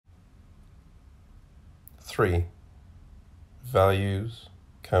3. Values,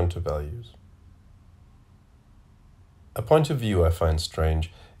 countervalues. A point of view I find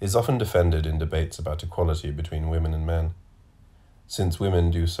strange is often defended in debates about equality between women and men. Since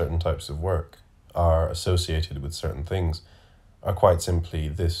women do certain types of work, are associated with certain things, are quite simply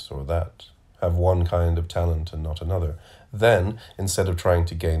this or that, have one kind of talent and not another, then, instead of trying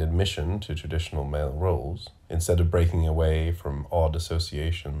to gain admission to traditional male roles, instead of breaking away from odd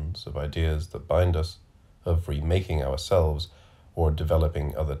associations of ideas that bind us, of remaking ourselves, or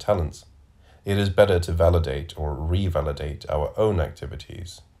developing other talents, it is better to validate or revalidate our own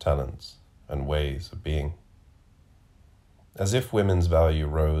activities, talents, and ways of being. As if women's value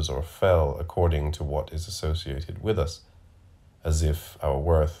rose or fell according to what is associated with us, as if our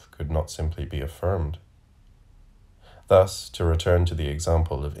worth could not simply be affirmed. Thus, to return to the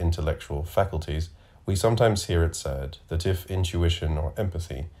example of intellectual faculties, we sometimes hear it said that if intuition or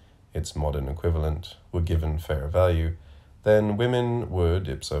empathy, its modern equivalent, were given fair value, then women would,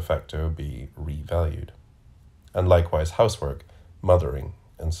 ipso facto, be revalued. And likewise housework, mothering,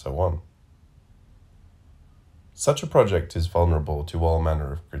 and so on. Such a project is vulnerable to all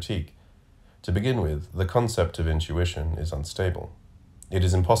manner of critique. To begin with, the concept of intuition is unstable. It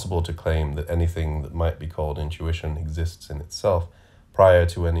is impossible to claim that anything that might be called intuition exists in itself prior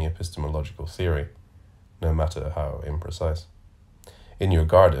to any epistemological theory, no matter how imprecise. In your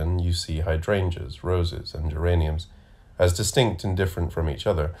garden, you see hydrangeas, roses, and geraniums, as distinct and different from each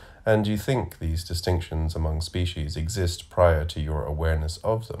other, and you think these distinctions among species exist prior to your awareness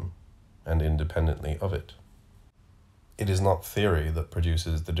of them, and independently of it. It is not theory that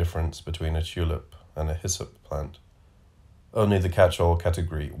produces the difference between a tulip and a hyssop plant. Only the catch-all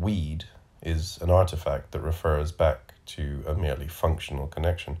category weed is an artifact that refers back to a merely functional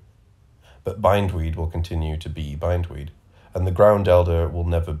connection. But bindweed will continue to be bindweed, and the ground elder will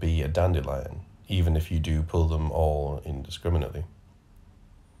never be a dandelion, even if you do pull them all indiscriminately.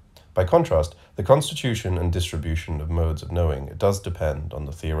 By contrast, the constitution and distribution of modes of knowing does depend on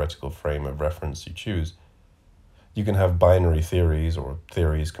the theoretical frame of reference you choose. You can have binary theories or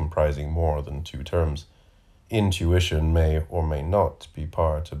theories comprising more than two terms. Intuition may or may not be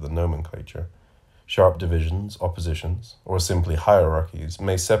part of the nomenclature. Sharp divisions, oppositions, or simply hierarchies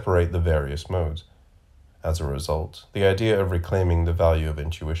may separate the various modes. As a result, the idea of reclaiming the value of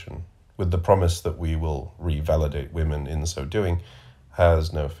intuition, with the promise that we will revalidate women in so doing,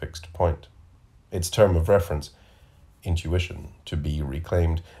 has no fixed point. Its term of reference, intuition, to be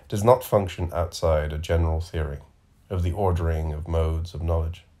reclaimed, does not function outside a general theory of the ordering of modes of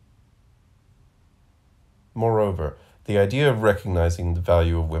knowledge. Moreover, the idea of recognizing the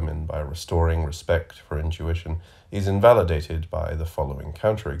value of women by restoring respect for intuition is invalidated by the following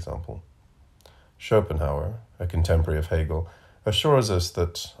counterexample. Schopenhauer, a contemporary of Hegel, assures us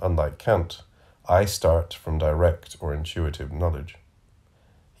that, unlike Kant, I start from direct or intuitive knowledge.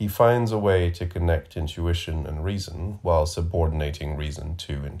 He finds a way to connect intuition and reason while subordinating reason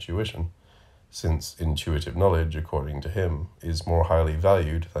to intuition, since intuitive knowledge, according to him, is more highly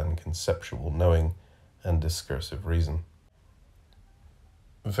valued than conceptual knowing and discursive reason.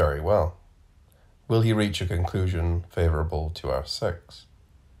 Very well. Will he reach a conclusion favorable to our sex?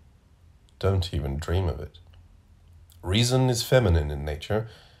 Don't even dream of it. Reason is feminine in nature.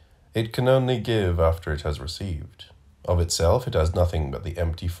 It can only give after it has received. Of itself, it has nothing but the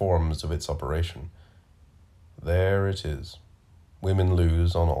empty forms of its operation. There it is. Women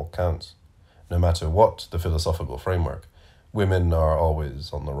lose on all counts. No matter what the philosophical framework, women are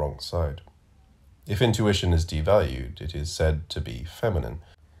always on the wrong side. If intuition is devalued, it is said to be feminine.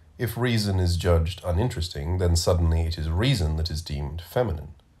 If reason is judged uninteresting, then suddenly it is reason that is deemed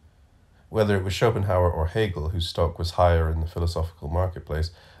feminine. Whether it was Schopenhauer or Hegel whose stock was higher in the philosophical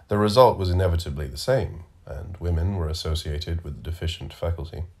marketplace, the result was inevitably the same, and women were associated with the deficient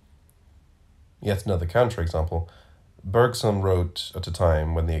faculty. Yet another counterexample. Bergson wrote at a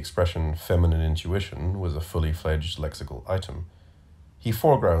time when the expression feminine intuition was a fully fledged lexical item. He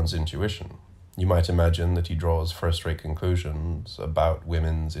foregrounds intuition. You might imagine that he draws first-rate conclusions about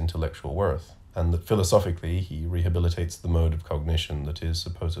women's intellectual worth, and that philosophically he rehabilitates the mode of cognition that is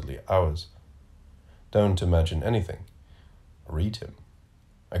supposedly ours. Don't imagine anything. Read him.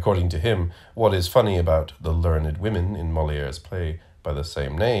 According to him, what is funny about the learned women in Molière's play by the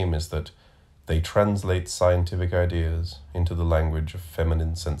same name is that they translate scientific ideas into the language of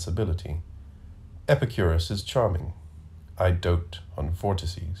feminine sensibility. Epicurus is charming. I dote on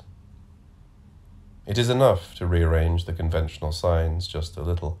vortices. It is enough to rearrange the conventional signs just a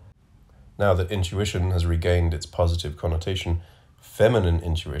little. Now that intuition has regained its positive connotation, feminine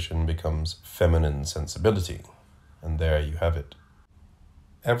intuition becomes feminine sensibility, and there you have it.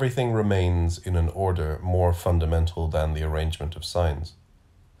 everything remains in an order more fundamental than the arrangement of signs.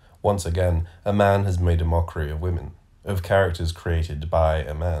 Once again, a man has made a mockery of women, of characters created by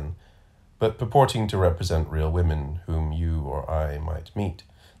a man, but purporting to represent real women whom you or I might meet,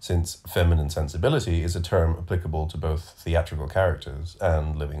 since feminine sensibility is a term applicable to both theatrical characters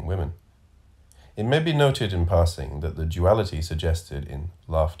and living women. It may be noted in passing that the duality suggested in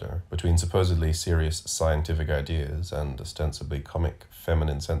Laughter between supposedly serious scientific ideas and ostensibly comic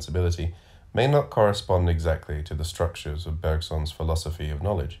feminine sensibility may not correspond exactly to the structures of Bergson's philosophy of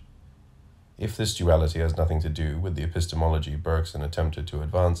knowledge. If this duality has nothing to do with the epistemology Bergson attempted to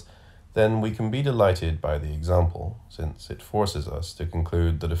advance, then we can be delighted by the example, since it forces us to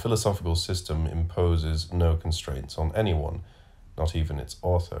conclude that a philosophical system imposes no constraints on anyone, not even its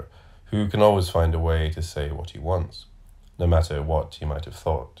author, who can always find a way to say what he wants, no matter what he might have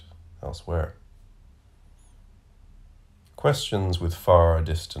thought elsewhere. Questions with far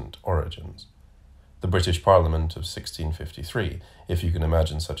distant origins. The British Parliament of 1653, if you can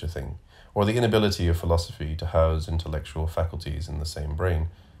imagine such a thing, or the inability of philosophy to house intellectual faculties in the same brain,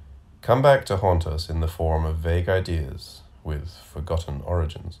 come back to haunt us in the form of vague ideas with forgotten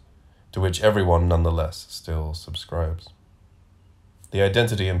origins, to which everyone nonetheless still subscribes. The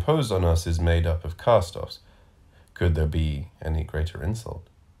identity imposed on us is made up of cast-offs. Could there be any greater insult?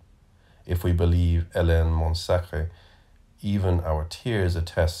 If we believe Hélène Monsacré, even our tears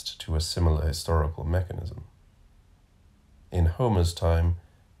attest to a similar historical mechanism. In Homer's time,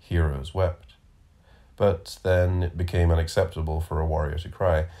 heroes wept. But then it became unacceptable for a warrior to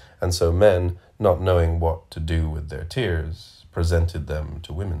cry, and so men, not knowing what to do with their tears, presented them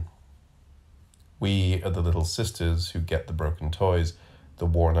to women. We are the little sisters who get the broken toys, the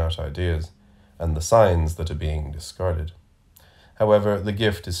worn-out ideas, and the signs that are being discarded. However, the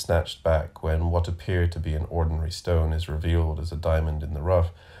gift is snatched back when what appeared to be an ordinary stone is revealed as a diamond in the rough,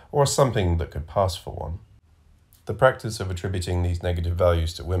 or something that could pass for one. The practice of attributing these negative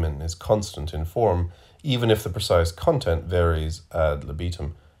values to women is constant in form, even if the precise content varies ad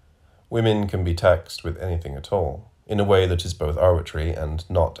libitum. Women can be taxed with anything at all, in a way that is both arbitrary and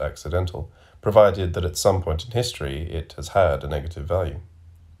not accidental, provided that at some point in history it has had a negative value.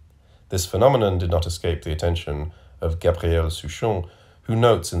 This phenomenon did not escape the attention of Gabrielle Suchon, who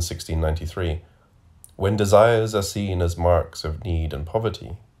notes in 1693, "When desires are seen as marks of need and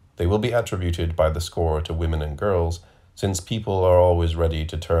poverty, they will be attributed by the score to women and girls, since people are always ready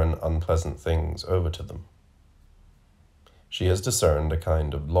to turn unpleasant things over to them." She has discerned a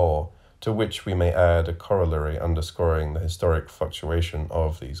kind of law, to which we may add a corollary underscoring the historic fluctuation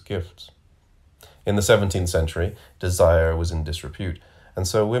of these gifts. In the 17th century, desire was in disrepute, and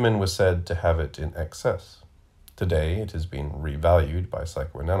so women were said to have it in excess. Today, it has been revalued by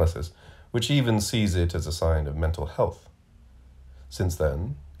psychoanalysis, which even sees it as a sign of mental health. Since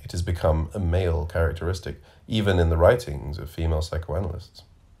then, it has become a male characteristic, even in the writings of female psychoanalysts.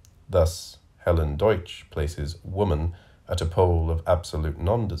 Thus, Helen Deutsch places woman at a pole of absolute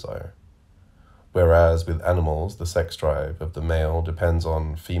non-desire. Whereas with animals, the sex drive of the male depends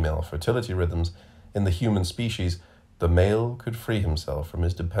on female fertility rhythms, in the human species, the male could free himself from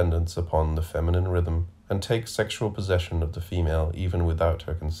his dependence upon the feminine rhythm and take sexual possession of the female even without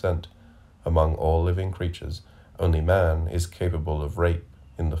her consent. Among all living creatures, only man is capable of rape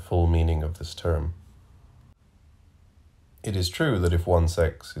in the full meaning of this term. It is true that if one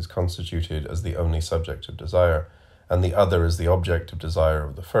sex is constituted as the only subject of desire, and the other is the object of desire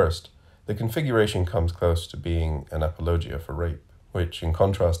of the first, the configuration comes close to being an apologia for rape, which, in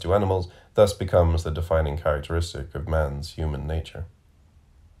contrast to animals, thus becomes the defining characteristic of man's human nature.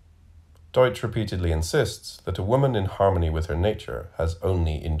 Deutsch repeatedly insists that a woman in harmony with her nature has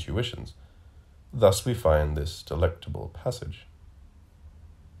only intuitions. Thus we find this delectable passage.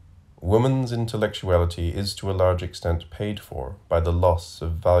 Woman's intellectuality is to a large extent paid for by the loss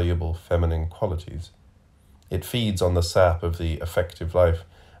of valuable feminine qualities. It feeds on the sap of the affective life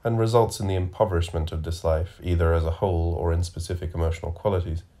and results in the impoverishment of this life, either as a whole or in specific emotional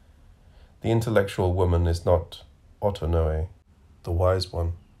qualities. The intellectual woman is not autonoe, the wise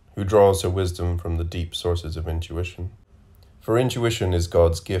one, who draws her wisdom from the deep sources of intuition. For intuition is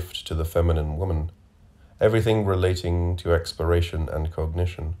God's gift to the feminine woman. Everything relating to exploration and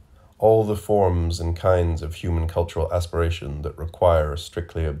cognition, all the forms and kinds of human cultural aspiration that require a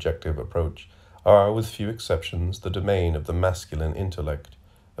strictly objective approach, are, with few exceptions, the domain of the masculine intellect,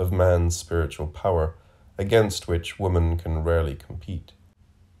 of man's spiritual power, against which woman can rarely compete.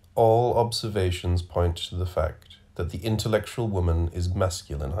 All observations point to the fact that the intellectual woman is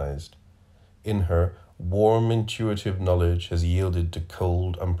masculinized. In her, warm intuitive knowledge has yielded to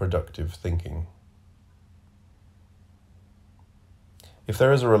cold, unproductive thinking. If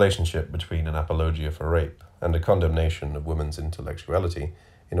there is a relationship between an apologia for rape and a condemnation of women's intellectuality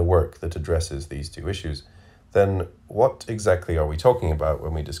in a work that addresses these two issues, then what exactly are we talking about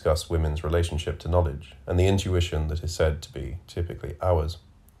when we discuss women's relationship to knowledge and the intuition that is said to be typically ours?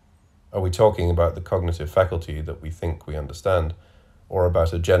 Are we talking about the cognitive faculty that we think we understand, or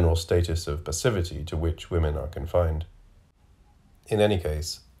about a general status of passivity to which women are confined? In any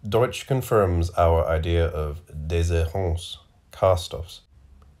case, Deutsch confirms our idea of déshérence, cast-offs.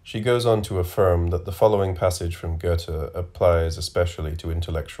 She goes on to affirm that the following passage from Goethe applies especially to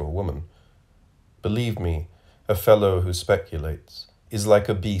intellectual woman. Believe me, a fellow who speculates is like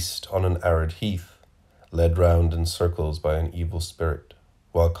a beast on an arid heath, led round in circles by an evil spirit,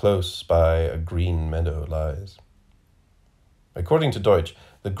 while close by a green meadow lies. According to Deutsch,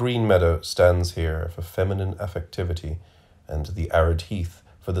 the green meadow stands here for feminine affectivity, and the arid heath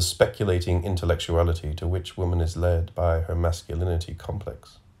for the speculating intellectuality to which woman is led by her masculinity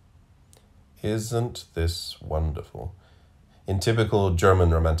complex. Isn't this wonderful? In typical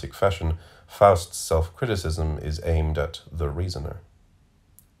German Romantic fashion, Faust's self-criticism is aimed at the reasoner.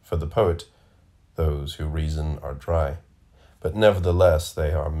 For the poet, those who reason are dry, but nevertheless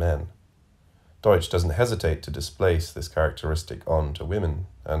they are men. Deutsch doesn't hesitate to displace this characteristic on to women,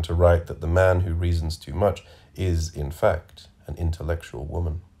 and to write that the man who reasons too much is, in fact, an intellectual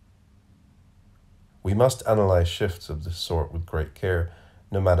woman. We must analyze shifts of this sort with great care,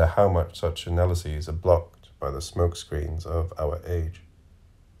 no matter how much such analyses are blocked by the smokescreens of our age.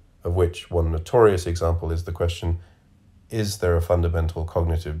 Of which one notorious example is the question, is there a fundamental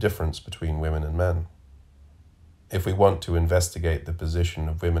cognitive difference between women and men? If we want to investigate the position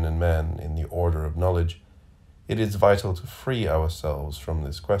of women and men in the order of knowledge, it is vital to free ourselves from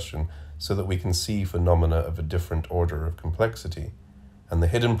this question so that we can see phenomena of a different order of complexity and the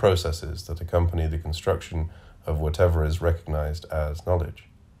hidden processes that accompany the construction of whatever is recognized as knowledge,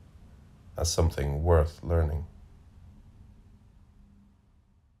 as something worth learning.